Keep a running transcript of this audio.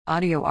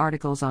Audio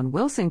articles on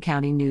Wilson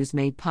County News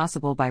made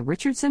possible by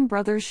Richardson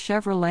Brothers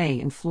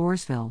Chevrolet in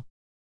Floresville.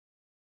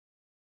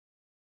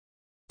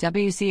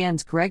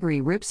 WCN's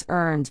Gregory Rips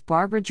earns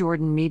Barbara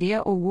Jordan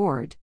Media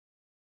Award.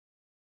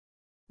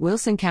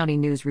 Wilson County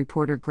News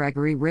reporter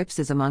Gregory Rips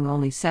is among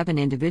only 7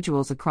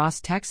 individuals across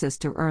Texas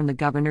to earn the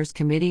Governor's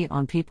Committee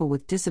on People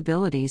with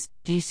Disabilities,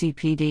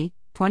 GCPD,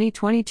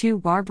 2022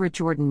 Barbara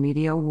Jordan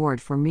Media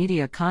Award for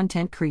media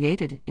content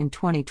created in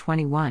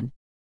 2021.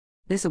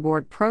 This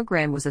award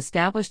program was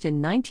established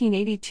in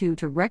 1982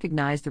 to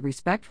recognize the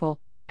respectful,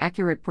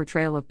 accurate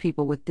portrayal of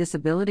people with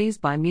disabilities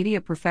by media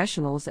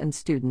professionals and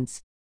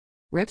students.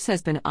 Rips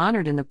has been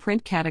honored in the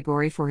print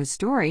category for his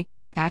story,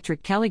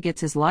 Patrick Kelly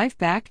Gets His Life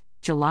Back,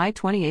 July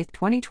 28,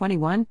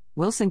 2021,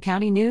 Wilson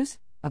County News,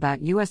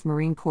 about U.S.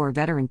 Marine Corps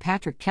veteran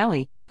Patrick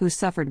Kelly, who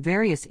suffered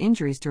various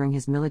injuries during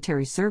his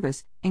military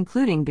service,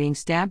 including being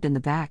stabbed in the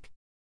back.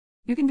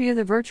 You can view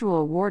the virtual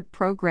award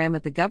program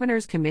at the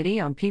Governor's Committee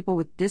on People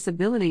with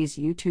Disabilities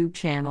YouTube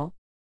channel.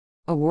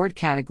 Award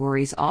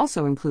categories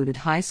also included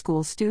high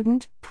school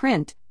student,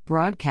 print,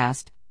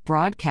 broadcast,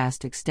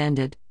 broadcast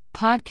extended,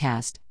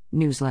 podcast,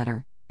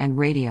 newsletter, and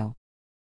radio.